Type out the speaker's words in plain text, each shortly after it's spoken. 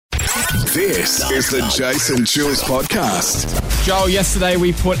This is the Jase and Juelz podcast. Joel, yesterday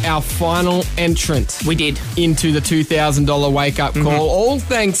we put our final entrant. We did. Into the $2,000 wake-up call. All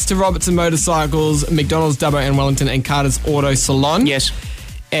thanks to Robertson Motorcycles, McDonald's, Dubbo and Wellington, and Carter's Auto Salon. Yes.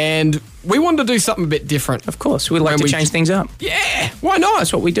 And we wanted to do something a bit different. Of course. We like to change things up. Yeah. Why not?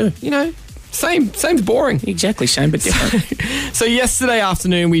 That's what we do. You know, same's boring. Exactly, same but different. So yesterday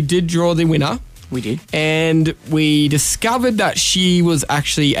afternoon we did draw the winner. We did. And we discovered that she was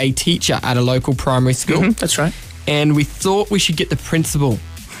actually a teacher at a local primary school. That's right. And we thought we should get the principal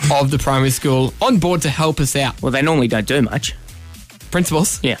of the primary school on board to help us out. Well, they normally don't do much.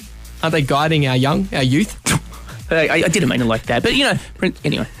 Principals? Yeah. Aren't they guiding our youth? I didn't mean it like that, but, you know,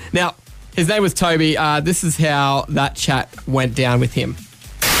 anyway. Now, his name was Toby. This is how that chat went down with him.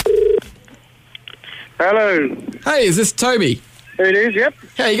 Hello. Hey, is this Toby? It is, yep.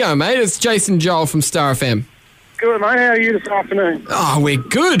 How you going, mate? It's Jason Joel from Star FM. Good, mate. How are you this afternoon? Oh, we're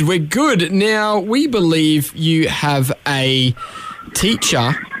good. Now, we believe you have a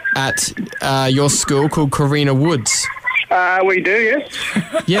teacher at your school called Karina Woods. We do,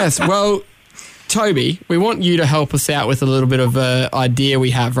 yes. Yes, well, Toby, we want you to help us out with a little bit of an idea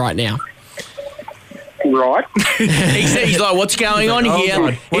we have right now. Right. He's like, what's going on here?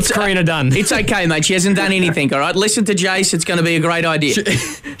 God. What's Karina done? It's okay, mate. She hasn't done anything, all right? Listen to Jase. It's going to be a great idea.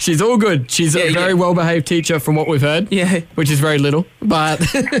 She's all good. She's a very well-behaved teacher from what we've heard. Yeah. Which is very little. But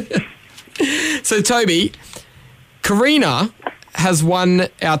so, Toby, Karina has won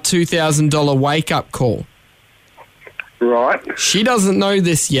our $2,000 wake-up call. Right. She doesn't know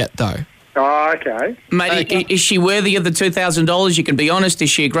this yet, though. Oh, okay. Mate, is she worthy of the $2,000? You can be honest. Is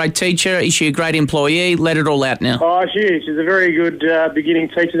she a great teacher? Is she a great employee? Let it all out now. Oh, she is. She's a very good beginning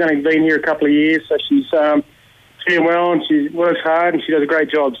teacher. She's only been here a couple of years, so she's doing well and she works hard and she does a great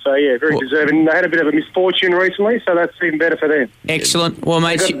job. So, yeah, very deserving. They had a bit of a misfortune recently, so that's even better for them. Excellent. Well,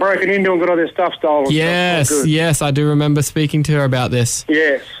 mate, They got broken into and got all their stuff stolen. Yes, I do remember speaking to her about this.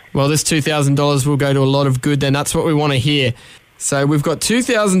 Yes. Well, this $2,000 will go to a lot of good then. That's what we want to hear. So we've got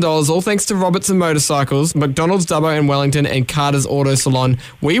 $2,000, all thanks to Robertson Motorcycles, McDonald's, Dubbo and Wellington, and Carter's Auto Salon.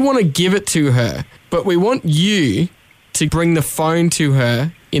 We want to give it to her, but we want you to bring the phone to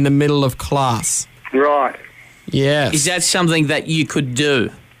her in the middle of class. Right. Yes. is that something that you could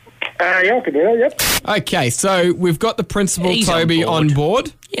do? Yeah, I can do that, yep. Okay, so we've got the principal, He's Toby, on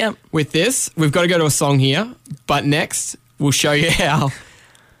board Yep. with this. We've got to go to a song here, but next we'll show you how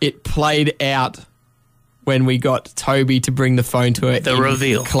it played out when we got Toby to bring the phone to her The in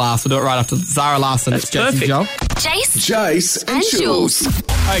reveal. class. We'll do it right after Zara Larson. That's It's Jesse perfect. Joel. Jase and Juelz.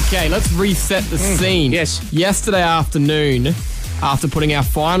 Okay, let's reset the scene. Yes. Yesterday afternoon, after putting our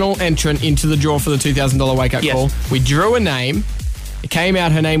final entrant into the draw for the $2,000 wake-up Yes. call, we drew a name. It came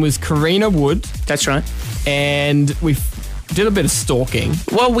out, her name was Karina Wood, That's right. and we did a bit of stalking.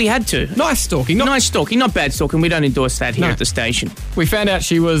 Well, we had to. Nice stalking. Nice stalking, not bad stalking. We don't endorse that here No. at the station. We found out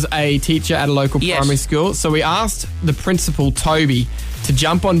she was a teacher at a local Yes. primary school, so we asked the principal, Toby, to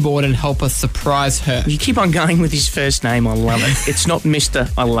jump on board and help us surprise her. You keep on going with his first name. I love it. It's not Mr.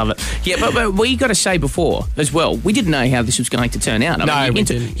 I love it. Yeah, but we got to say before as well, we didn't know how this was going to turn out. We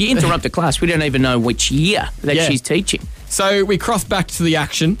didn't. You interrupt a class. We don't even know which year that Yeah. she's teaching. So we crossed back to the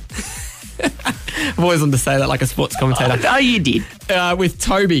action. I've always wanted to say that like a sports commentator. Oh, you did. With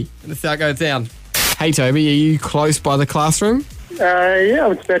Toby. This is how it goes down. Hey, Toby, are you close by the classroom? Yeah, I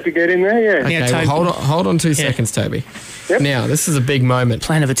was about to get in there, yeah. Okay, Toby. well, hold on 2 seconds, Toby. Yep. Now, this is a big moment.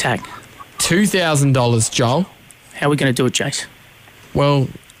 Plan of attack. $2,000, Joel. How are we going to do it, Jase? Well,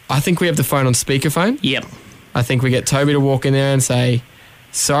 I think we have the phone on speakerphone. Yep. I think we get Toby to walk in there and say,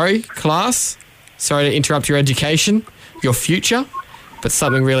 sorry, class, sorry to interrupt your education, your future, but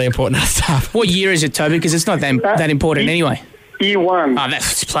something really important has to happen. What year is it, Toby? Because it's not that important anyway. Year one. Oh,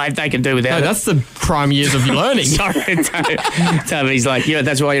 that's played. They can do without No, it. that's the prime years of learning. Sorry, Toby's like, yeah,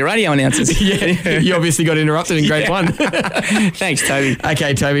 that's why you're radio announcers. Yeah, you obviously got interrupted in grade one. Thanks, Toby.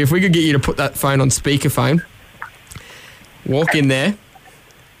 Okay, Toby, if we could get you to put that phone on speakerphone, walk in there,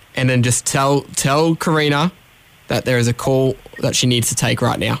 and then just tell Karina that there is a call that she needs to take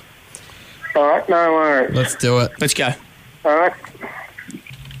right now. All right, no worries. Let's do it. Let's go. All right.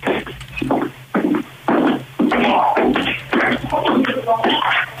 I'll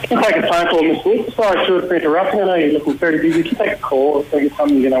take a phone call, Miss Wood. Sorry for interrupting. I know you're looking very busy. Just take a call. If there's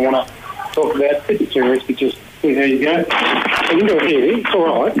something you don't want to talk about, it's a bit serious, but just, there you go. You can do it here. It's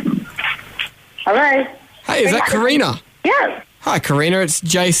all right. Hello? Hey, is that Karina? Yes. Hi, Karina. It's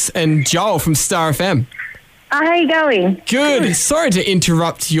Jase and Joel from Star FM. How you going? Good. Sorry to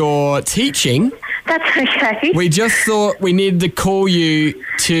interrupt your teaching. That's okay. We just thought we needed to call you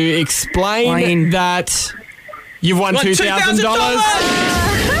to explain that you've won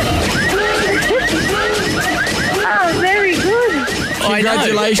 $2,000.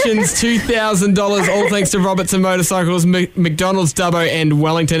 Congratulations, $2,000, all thanks to Robertson Motorcycles, McDonald's, Dubbo and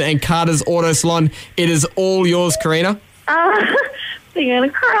Wellington and Carter's Auto Salon. It is all yours, Karina. I'm going to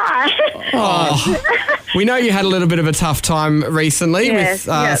cry. Oh, we know you had a little bit of a tough time recently with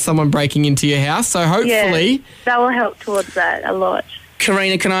someone breaking into your house, so hopefully... that will help towards that a lot.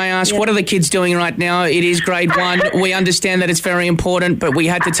 Karina, can I ask, what are the kids doing right now? It is grade 1. We understand that it's very important, but we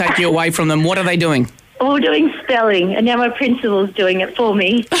had to take you away from them. What are they doing? We're doing spelling, and now my principal's doing it for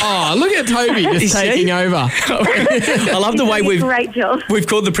me. Oh, look at Toby just taking over. I love the way great job. We've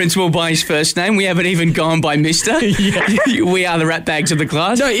called the principal by his first name. We haven't even gone by Mister. We are the rat bags of the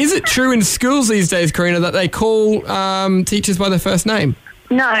class. So is it true in schools these days, Karina, that they call teachers by their first name?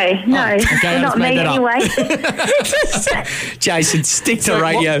 No. Okay, not me anyway. Jason, stick to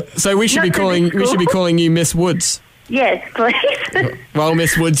radio. So we should be calling you Miss Woods. Yes, please. Well,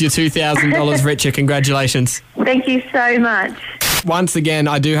 Miss Woods, you're $2,000 richer. Congratulations. Thank you so much. Once again,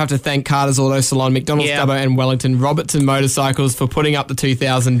 I do have to thank Carter's Auto Salon, McDonald's, Dubbo and Wellington, Robertson Motorcycles for putting up the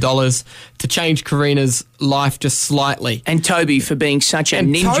 $2,000 to change Karina's life just slightly. And Toby for being such a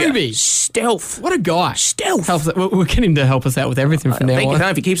ninja. Toby. Stealth. What a guy. Stealth. We'll get him to help us out with everything from now on.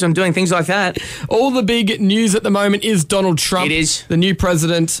 If he keeps on doing things like that. All the big news at the moment is Donald Trump. It is. The new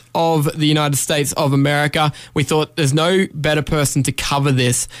president of the United States of America. We thought there's no better person to cover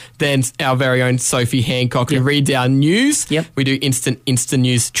this than our very own Sophie Hancock, who reads our news. Yep. We do Insta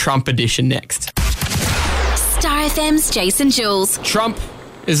News Trump edition next. Star FM's Jase and Juelz. Trump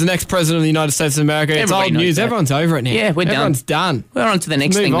is the next president of the United States of America. Everybody it's old news. that. Everyone's over it now. Yeah, we're done. Everyone's done. We're on to the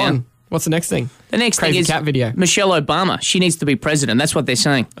next thing now. What's the next thing? The next Crazy thing is cat video. Michelle Obama. She needs to be president. That's what they're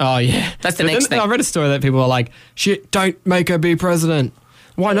saying. Oh, yeah. That's the next thing. I read a story that people are like, shit, don't make her be president.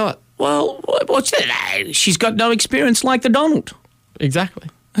 Why not? Well, what's that? She's got no experience like the Donald. Exactly.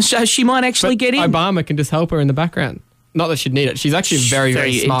 So she might actually get in. Obama can just help her in the background. Not that she'd need it. She's actually very,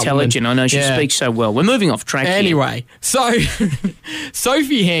 very smart intelligent. woman. I know. She speaks so well. We're moving off track Anyway, so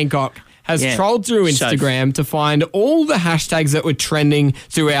Sophie Hancock has trolled through Instagram to find all the hashtags that were trending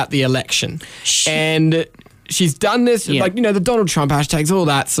throughout the election. And she's done this, like, the Donald Trump hashtags, all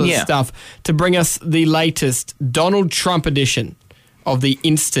that sort of stuff, to bring us the latest Donald Trump edition of the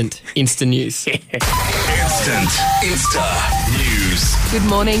Insta News. Insta News. Good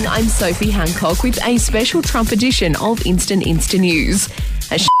morning, I'm Sophie Hancock with a special Trump edition of Insta News.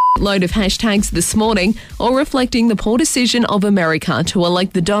 A load of hashtags this morning, all reflecting the poor decision of America to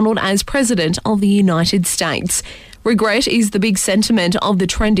elect the Donald as president of the United States. Regret is the big sentiment of the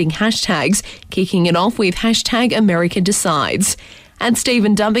trending hashtags, kicking it off with hashtag America Decides. And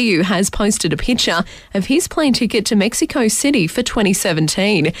Stephen W. has posted a picture of his plane ticket to Mexico City for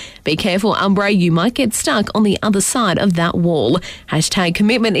 2017. Be careful, Umbre, you might get stuck on the other side of that wall. Hashtag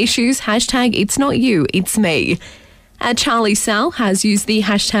commitment issues, hashtag it's not you, it's me. Charlie Sal has used the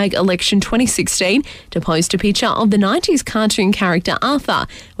hashtag election 2016 to post a picture of the 90s cartoon character Arthur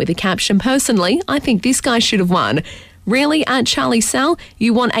with the caption, personally, I think this guy should have won. Really, Charlie Sal,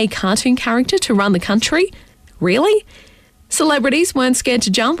 you want a cartoon character to run the country? Really? Celebrities weren't scared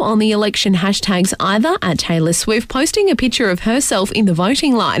to jump on the election hashtags either, Taylor Swift posting a picture of herself in the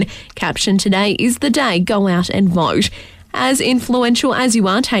voting line. Caption, today is the day, go out and vote. As influential as you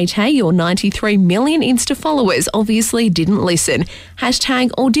are, Tay-Tay, your 93 million Insta followers obviously didn't listen.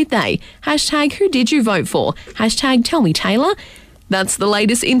 Hashtag, or did they? Hashtag, who did you vote for? Hashtag, tell me, Taylor. That's the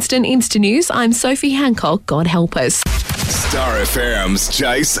latest Insta News. I'm Sophie Hancock. God help us. Star FM's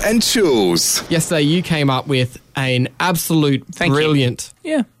Jase and Juelz. Yesterday, you came up with an absolute brilliant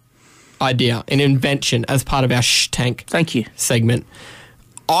idea, an invention as part of our Tank segment.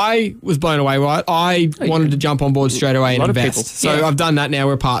 I was blown away, right? I wanted to jump on board straight away and invest. So I've done that now.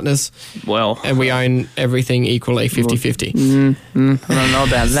 We're partners. Well. And we own everything equally, 50-50. I don't know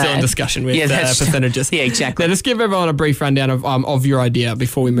about that. Still in discussion with percentages. Yeah, exactly. Now, just give everyone a brief rundown of your idea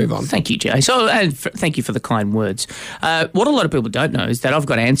before we move on. Thank you, Jay. So, thank you for the kind words. What a lot of people don't know is that I've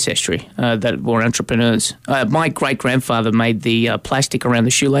got ancestry that were entrepreneurs. My great-grandfather made the plastic around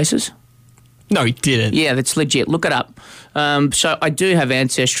the shoelaces. No, he didn't. Yeah, that's legit. Look it up. So I do have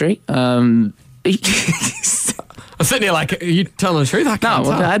ancestry. I'm sitting here like, are you telling the truth? I can't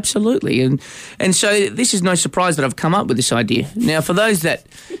tell. Absolutely. And so this is no surprise that I've come up with this idea. Now, for those that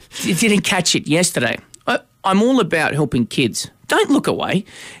didn't catch it yesterday, I'm all about helping kids. Don't look away.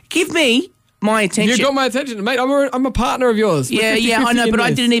 Give me my attention. You got my attention, mate. I'm a partner of yours. Yeah, I know, but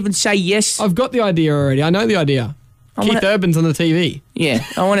I didn't even say yes. I've got the idea already. I know the idea. Keith Urban's on the TV. Yeah,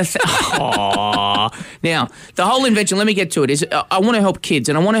 I want to. Now, the whole invention. Let me get to it. Is I want to help kids,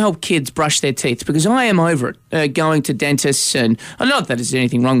 and I want to help kids brush their teeth because I am over it. Going to dentists, and not that there's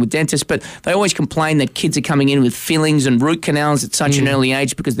anything wrong with dentists, but they always complain that kids are coming in with fillings and root canals at such an early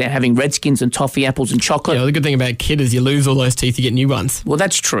age because they're having Redskins and toffee apples and chocolate. Yeah, well, the good thing about a kid is you lose all those teeth, you get new ones. Well,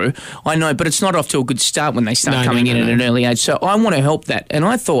 that's true. I know, but it's not off to a good start when they start coming in at an early age. So I want to help that, and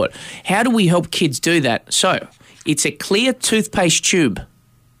I thought, how do we help kids do that? So it's a clear toothpaste tube.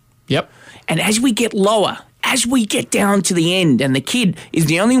 Yep. And as we get lower, as we get down to the end, and the kid is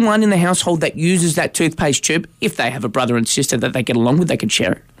the only one in the household that uses that toothpaste tube, if they have a brother and sister that they get along with, they can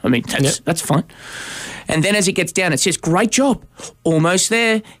share it. I mean, that's fine. And then as it gets down, it says, great job. Almost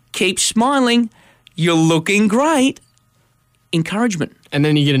there. Keep smiling. You're looking great. Encouragement. And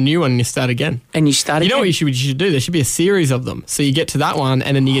then you get a new one and you start again. And you start again. You know what you should do? There should be a series of them. So you get to that one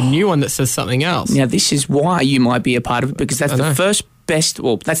and then you get a new one that says something else. Now, this is why you might be a part of it, because that's the first best,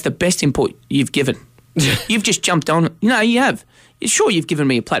 well, that's the best input you've given. You've just jumped on. You know, you have. Sure, you've given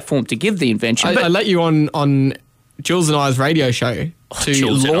me a platform to give the invention. I let you on Juelz and I's radio show to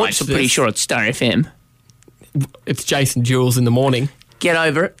Juelz launch this. I'm pretty sure it's Star FM. It's Jase and Juelz in the morning. Get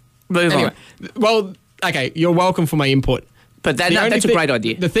over it. Move on. Well, okay, you're welcome for my input. But that's a great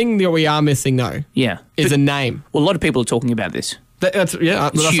idea. The thing that we are missing, though, is a name. Well, a lot of people are talking about this. That's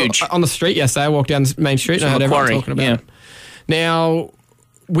huge. On the street yesterday, I walked down the main street and I heard everyone talking about it. Now,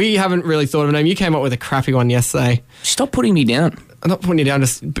 we haven't really thought of a name. You came up with a crappy one yesterday. Stop putting me down. I'm not putting you down.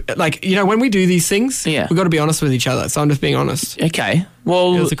 Just like, when we do these things, we've got to be honest with each other. So I'm just being honest. Okay.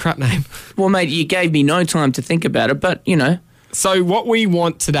 Well, it was a crap name. Well, mate, you gave me no time to think about it, but, So what we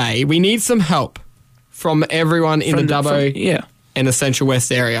want today, we need some help from everyone in the Dubbo and the Central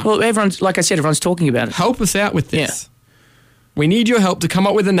West area. Well, like I said, everyone's talking about it. Help us out with this. Yeah. We need your help to come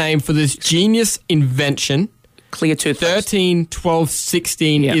up with a name for this genius invention. Clear toothpaste. 13, 12,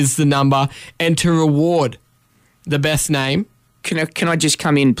 16 is the number. And to reward the best name. Can I just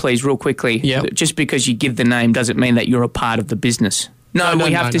come in, please, real quickly? Yeah. Just because you give the name doesn't mean that you're a part of the business. No,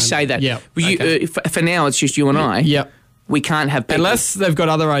 we have to say that. Yeah. For now, it's just you and I. Yep. We can't have people. Unless they've got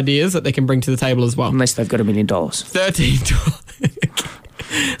other ideas that they can bring to the table as well. Unless they've got $1 million. 13,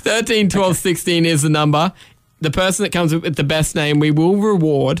 12, 16 is the number. The person that comes with the best name, we will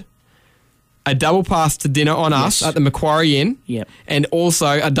reward a double pass to dinner on us at the Macquarie Inn. Yep. And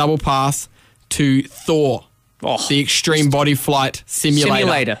also a double pass to Thor. The Extreme Body Flight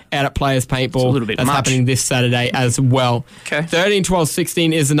Simulator out at Players Paintball. It's a little bit That's much. happening this Saturday as well. Okay. 13, 12,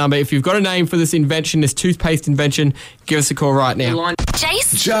 16 is the number. If you've got a name for this invention, this toothpaste invention, give us a call right now.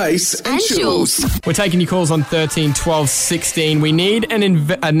 Jase and Juelz. We're taking your calls on 13, 12, 16. We need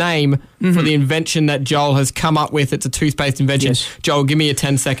a name for the invention that Joel has come up with. It's a toothpaste invention. Yes. Joel, give me a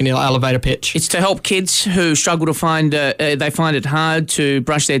 10-second elevator pitch. It's to help kids who struggle to find, they find it hard to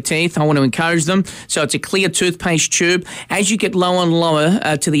brush their teeth. I want to encourage them. So it's a clear toothpaste tube. As you get lower and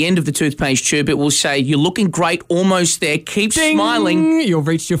lower to the end of the toothpaste tube, it will say, you're looking great, almost there. Keep smiling. You've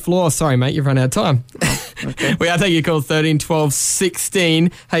reached your floor. Sorry, mate, you've run out of time. Okay. We are taking your call 13, 12,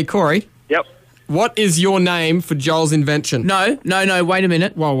 16. Hey, Corey. Yep. What is your name for Joel's invention? No, wait a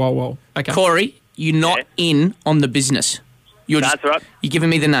minute. Whoa. Okay. Corey, you're not in on the business. That's right. You're giving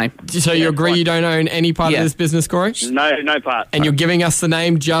me the name. So you agree you don't own any part of this business, Corey? No part. And you're giving us the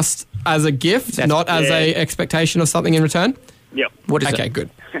name just as a gift, not as a expectation of something in return? Yep. What is it? Okay,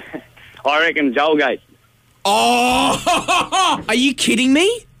 good. I reckon Joelgate. Oh! Are you kidding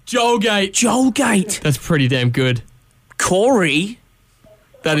me? Joelgate. That's pretty damn good. Corey.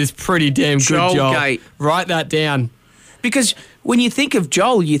 That is pretty damn good, Joel. Joelgate. Write that down. Because when you think of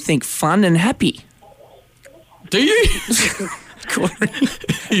Joel, you think fun and happy. Do you?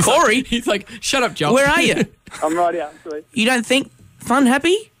 Corey? He's like, shut up, Joel. Where are you? I'm right out. Sweet. You don't think fun,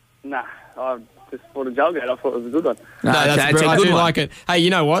 happy? Nah, I just thought of Joelgate. I thought it was a good one. No, that's a I good do one. like it. Hey,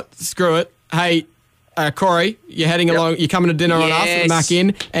 you know what? Screw it. Hey, Corey, you're heading along. You're coming to dinner on us at Mac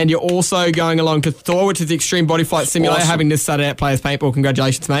Inn, and you're also going along to Thor, which is the Extreme Body Flight Simulator, having this Saturday at Players Paintball.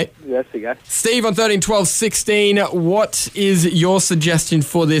 Congratulations, mate. Yes, you go. Steve on 13, 12, 16. What is your suggestion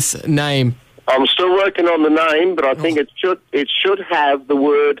for this name? I'm still working on the name, but I think it should have the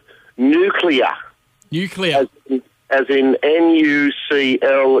word nuclear. Nuclear. As in Nuclear.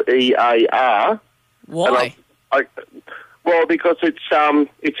 Why? Well, because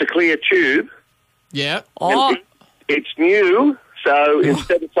it's a clear tube. Yeah. Oh. It's new, so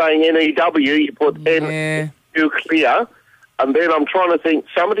instead of saying NEW, you put N nuclear. And then I'm trying to think,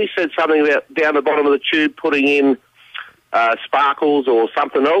 somebody said something about down the bottom of the tube putting in Sparkles or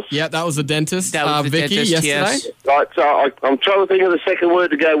something else. Yeah, that was the dentist. That was the Vicky dentist, yesterday. yes. Right, so I'm trying to think of the second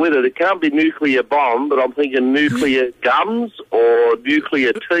word to go with it. It can't be nuclear bomb, but I'm thinking nuclear gums or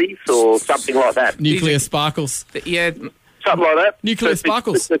nuclear teeth or something like that. Nuclear sparkles. Yeah, Something like that. Nuclear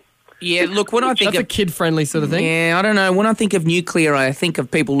sparkles. yeah. Look, when I think That's a of kid-friendly sort of thing. yeah, I don't know. When I think of nuclear, I think of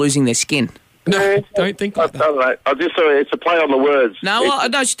people losing their skin. No, don't think I like that. don't know. I just thought it's a play on the words. No,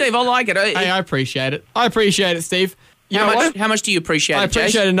 Steve, I like it. Hey, I appreciate it. I appreciate it, Steve. You know what? How much do you appreciate I it, Jase?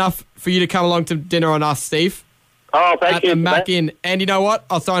 appreciate it enough for you to come along to dinner on us, Steve. Oh, thank At you. the for Mac that. Inn. And you know what?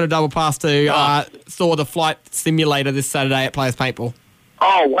 I'll throw in a double pass to Thor the Flight Simulator this Saturday at Players Paintball.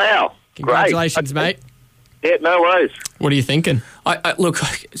 Oh, wow. Congratulations, Great. mate. Yeah, no worries. What are you thinking? Look,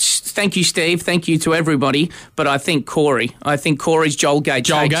 thank you, Steve. Thank you to everybody. But I think Corey's Joelgate.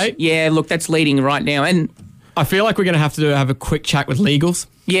 Joelgate? Yeah, look, that's leading right now. And I feel like we're going to have to have a quick chat with legals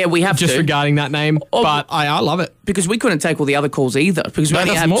yeah, we have just to. regarding that name. Oh, but I love it. Because we couldn't take all the other calls either. Because we No,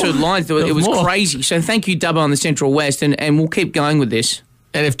 only that's had more. 2 lines. It That's was more. crazy. So thank you, Dubbo on the Central West. And we'll keep going with this.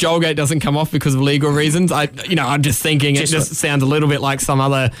 And if Joelgate doesn't come off because of legal reasons, I'm just thinking it just sounds a little bit like some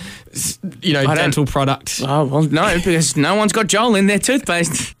other, dental product. Oh, well, no, because no one's got Joel in their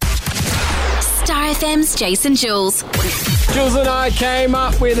toothpaste. Star FM's Jason Jules. Jules and I came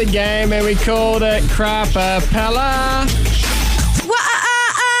up with a game and we called it Crapapella.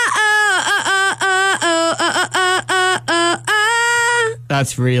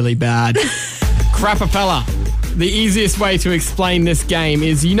 That's really bad. Crapapella. The easiest way to explain this game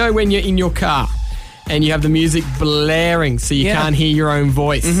is, when you're in your car and you have the music blaring so you can't hear your own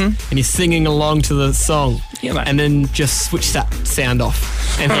voice and you're singing along to the song, and then just switch that sound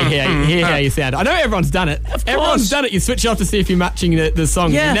off and hear how you sound. I know everyone's done it. Everyone's done it. You switch it off to see if you're matching the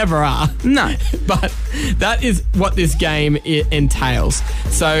song. Yeah. You never are. No. But that is what this game entails.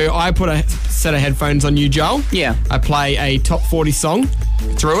 So I put a set of headphones on you, Joel. Yeah. I play a top 40 song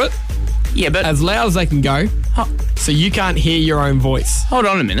through it Yeah, but as loud as they can go so you can't hear your own voice. hold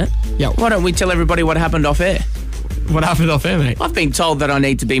on a minute. Yeah. Why don't we tell everybody what happened off air? What happened off air, mate? I've been told that I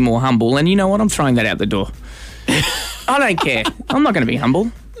need to be more humble, and you know what? I'm throwing that out the door. I don't care. I'm not going to be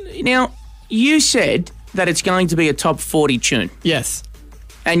humble. Now, you said that it's going to be a top 40 tune, Yes.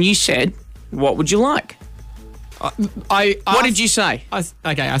 and you said, what would you like? What did you say? I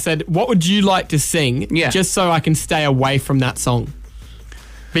said, what would you like to sing? Yeah. Just so I can stay away from that song.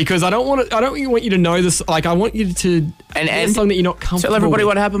 Because I don't want you to know this. Like, I want you to And a song that you're not comfortable Tell everybody with.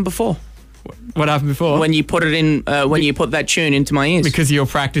 what happened before. What happened before? When you put it in, when you put that tune into my ears. Because you're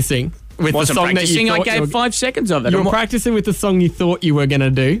practicing with Wasn't the song practicing, that you I thought gave you were, 5 seconds of it. you And were practicing with the song you thought you were going to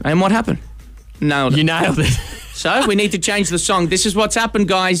do. and what happened? Nailed it. You nailed it. So we need to change the song. This is what's happened,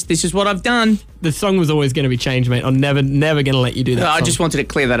 guys. This is what I've done. The song was always going to be changed, mate. I'm never going to let you do that. I song. just wanted to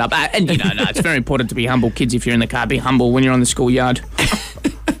clear that up. And no, it's very important to be humble, kids. If you're in the car, be humble when you're on the schoolyard.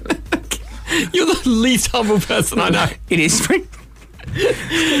 You're the least humble person I know. It is.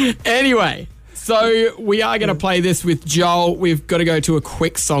 Anyway, so we are going to play this with Joel. We've got to go to a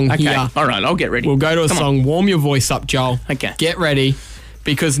quick song Okay. here. All right, I'll get ready. We'll go to a Come on. song. Warm your voice up, Joel. Okay. Get ready,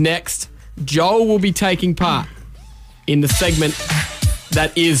 because next, Joel will be taking part in the segment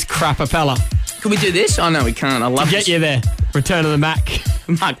that is Crapapella. Can we do this? Oh, no, we can't. I love Get this. you there. Return of the Mac.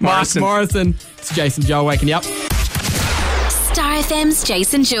 Mark Morrison. Mark Morrison. It's Jason Joel waking you up. Star FM's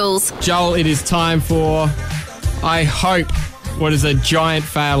Jason Jules. Joel, it is time for, I hope, what is a giant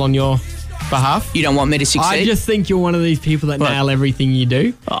fail on your behalf. You don't want me to succeed? I just think you're one of these people that What? nail everything you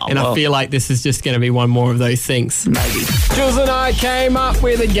do. Oh, and I well. feel like this is just going to be one more of those things. Maybe. Jules and I came up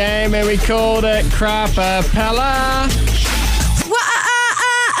with a game and we called it Crapapella.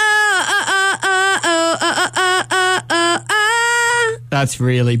 That's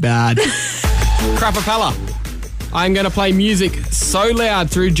really bad. Crapapella. I'm going to play music so loud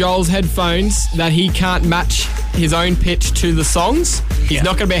through Joel's headphones that he can't match his own pitch to the songs. He's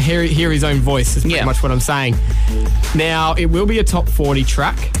not going to be able to hear his own voice, is pretty much what I'm saying. Now, it will be a top 40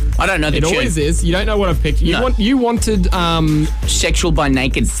 track. I don't know the It tune. always is. You don't know what I've picked. You, No. you wanted Sexual by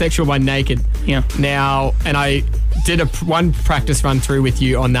Naked. Sexual by Naked. Yeah. Now, and I did one practice run through with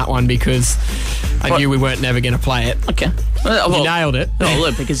you on that one because I knew we weren't never going to play it. Okay. You nailed it. Oh,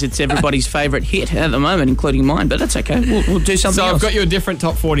 look, because it's everybody's favourite hit at the moment, including mine, but that's okay. We'll do something So else. I've got you a different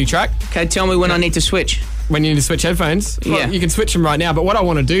top 40 track. Okay, tell me when I need to switch. When you need to switch headphones. Well, Yeah. you can switch them right now. But what I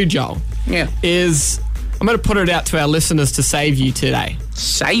want to do, Joel, Yeah. is I'm going to put it out to our listeners to save you today.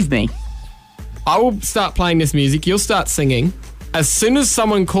 Save me. I will start playing this music. You'll start singing. As soon as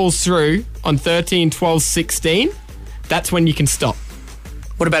someone calls through on 13, 12, 16, that's when you can stop.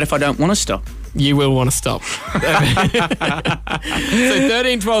 What about if I don't want to stop? You will want to stop. So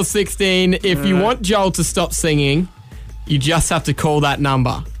 13, 12, 16, if you want Joel to stop singing, You just have to call that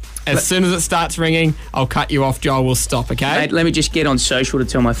number. As soon as it starts ringing, I'll cut you off, Joel. We'll stop, okay? Mate, let me just get on social to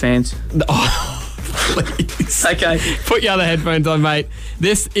tell my fans. Oh, please. Okay. Put your other headphones on, mate.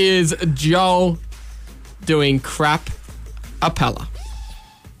 This is Joel doing Crapapella.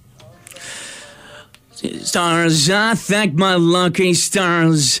 Stars, I thank my lucky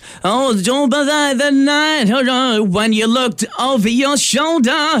stars. Oh, don't bother the night when you looked over your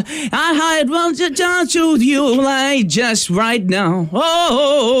shoulder. I had one to talk to you like just right now.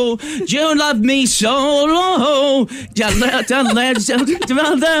 Oh, you love me so. Oh,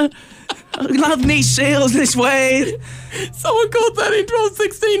 love me sails this way. Someone call 13, 12,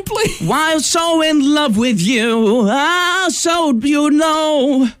 16, please. While so in love with you, so you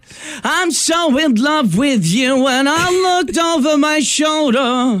know, I'm so in love with you. When I looked over my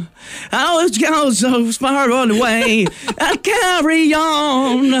shoulder, I was going so far away. I carry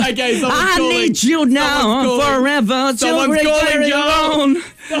on. Okay, someone's I calling. need you now forever. Someone's calling, Joel.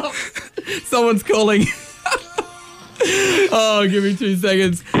 Stop. Someone's calling. Oh, give me 2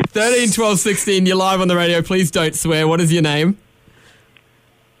 seconds. 13, 12, 16, you're live on the radio. Please don't swear. What is your name?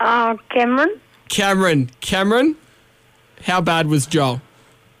 Cameron. Cameron, how bad was Joel?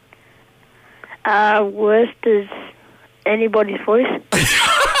 Worst is anybody's voice.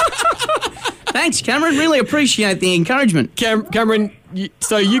 Thanks, Cameron. Really appreciate the encouragement. Cameron,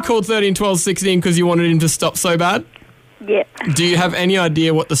 so you called 13, 12, 16 because you wanted him to stop so bad? Yeah. Do you have any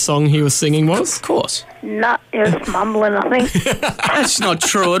idea what the song he was singing was? Of course. No, it was mumbling, I think. That's not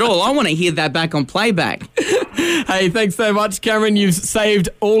true at all. I want to hear that back on playback. Hey, thanks so much, Cameron. You've saved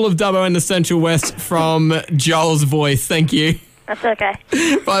all of Dubbo and the Central West from Joel's voice. Thank you. That's okay.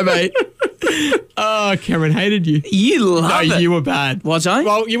 Bye, mate. Oh, Cameron hated you. You love it. No, you were bad. Was I?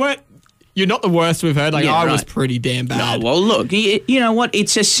 Well, you weren't. You're not the worst we've heard. Like, Yeah, I was right. pretty damn bad. No, well, look, you know what?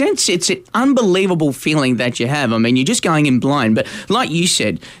 It's a sense, it's an unbelievable feeling that you have. I mean, you're just going in blind. But like you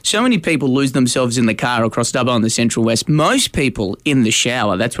said, so many people lose themselves in the car across Dubbo and the Central West. Most people in the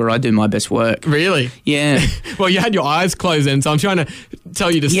shower. That's where I do my best work. Really? Yeah. Well, you had your eyes closed then, so I'm trying to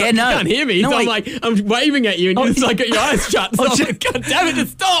tell you to stop. Yeah, no. You can't hear me. No, so I'm waving at you, and you're just like, got your eyes shut. So I'm like, God damn it,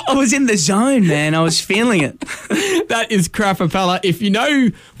 just stop. I was in the zone, man. I was feeling it. That is Crapapella. If you know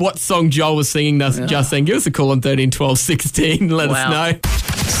what song Joel was singing just then, give us a call on 13, 12, 16. Let us know.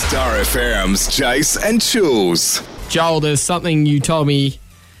 Star FM's Jase and Juelz. Joel, there's something you told me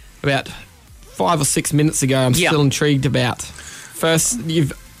about 5 or 6 minutes ago I'm still intrigued about. First,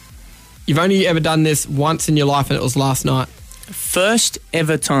 you've only ever done this once in your life, and it was last night. First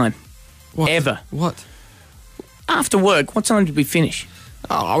ever time. What? Ever. What? After work, what time did we finish?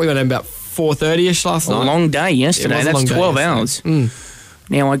 Oh, we got in about 4:30ish last A night. long day yesterday. It was a long That's day 12 yesterday. hours.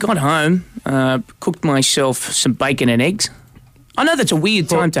 Now, I got home, cooked myself some bacon and eggs. I know that's a weird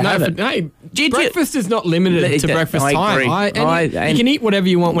time to have it. Hey, Did breakfast is not limited to breakfast I time. agree. You can eat whatever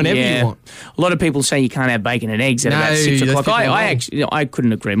you want whenever you want. A lot of people say you can't have bacon and eggs at about 6 that's o'clock. I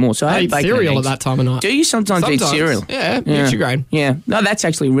couldn't agree more. So I I had eat bacon cereal and at eggs. that time of night. Do you sometimes eat cereal? Yeah, Nutrigrain. Yeah. No, that's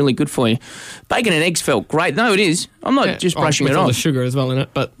actually really good for you. Bacon and eggs felt great. No, it is. I'm not just brushing with it all the off. sugar as well in it,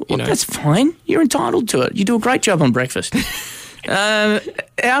 but you know. That's fine. You're entitled to it. You do a great job on breakfast.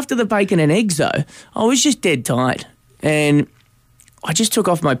 After the bacon and eggs, though, I was just dead tired. And I just took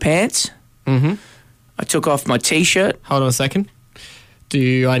off my pants. Mm-hmm. I took off my T-shirt. Hold on a second.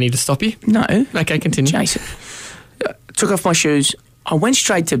 Do I need to stop you? No. Okay, continue. Jason. Took off my shoes. I went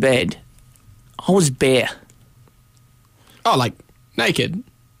straight to bed. I was bare. Oh, like naked?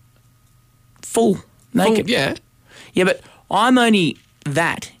 Full. Naked. Full, yeah. Yeah, but I'm only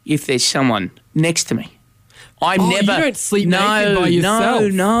that if there's someone next to me. I never. You don't sleep naked by yourself.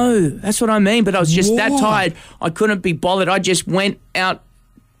 No. That's what I mean. But I was just that Why? tired. I couldn't be bothered. I just went out,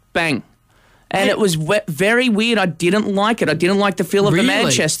 bang. And it was very weird. I didn't like it. I didn't like the feel of the Really?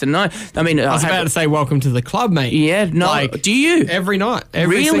 Manchester. No. I mean, I was about to say welcome to the club, mate. Yeah, no. Like, do you? Every night.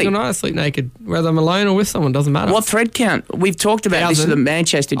 Every Really? single night I sleep naked. Whether I'm alone or with someone, doesn't matter. What thread count? We've talked about this 1,000. with the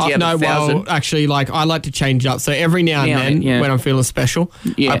Manchester. Do you have no, 1,000? well, actually, like, I like to change up. So every now and then, when I'm feeling special,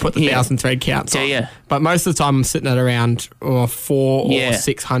 I put the 1,000 thread counts on. Yeah. But most of the time, I'm sitting at around 4 or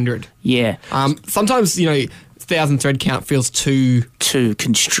 600. Yeah. Sometimes, 1,000 thread count feels too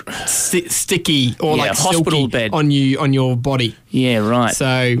sticky or like hospital silky bed on your body. Yeah, right. So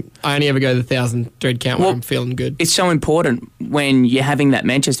I only ever go the 1,000 thread count when I'm feeling good. It's so important when you're having that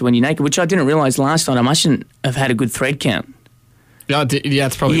Manchester when you're naked, which I didn't realise last night. I mustn't have had a good thread count. Yeah,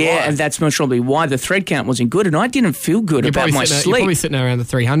 that's probably why. Yeah, and that's most probably why the thread count wasn't good, and I didn't feel good about my You're sleep. probably sitting around the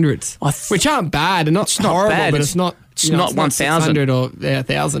 300s, which aren't bad and not horrible, bad. but it's not. It's not 1,000 or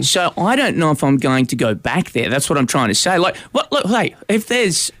 1,000. So I don't know if I'm going to go back there. That's what I'm trying to say. Like, look, hey,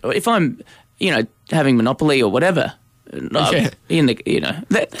 if I'm, having Monopoly or whatever, No, Yeah.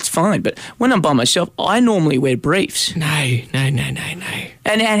 that's fine. But when I'm by myself, I normally wear briefs. No.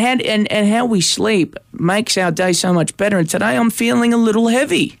 And how we sleep makes our day so much better. And today I'm feeling a little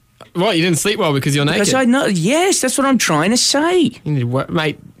heavy. What, you didn't sleep well because you're naked? Because I know. Yes, that's what I'm trying to say. You need to work,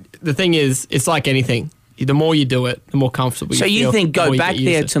 mate, the thing is, it's like anything. The more you do it, the more comfortable So you you feel. think the more go you back get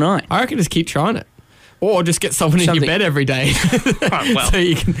used there to it. tonight? I reckon just keep trying it. Or just get someone in your Something- bed every day. So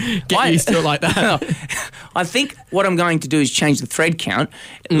you can get used to it like that. I think what I'm going to do is change the thread count.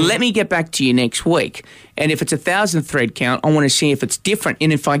 Let me get back to you next week. And if it's 1,000 thread count, I want to see if it's different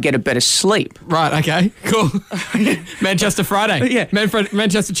and if I get a better sleep. Right, okay, cool. Manchester Friday. Yeah.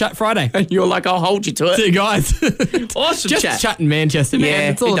 Manchester Chat Friday. And you're like, I'll hold you to See it. you guys. Awesome Just chat. chatting Manchester, man. Yeah,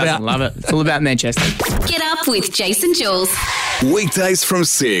 It's all who about. doesn't love it? It's all about Manchester. Get up with Jase and Juelz. Weekdays from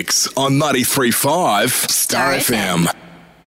 6 on 93.5 Star FM.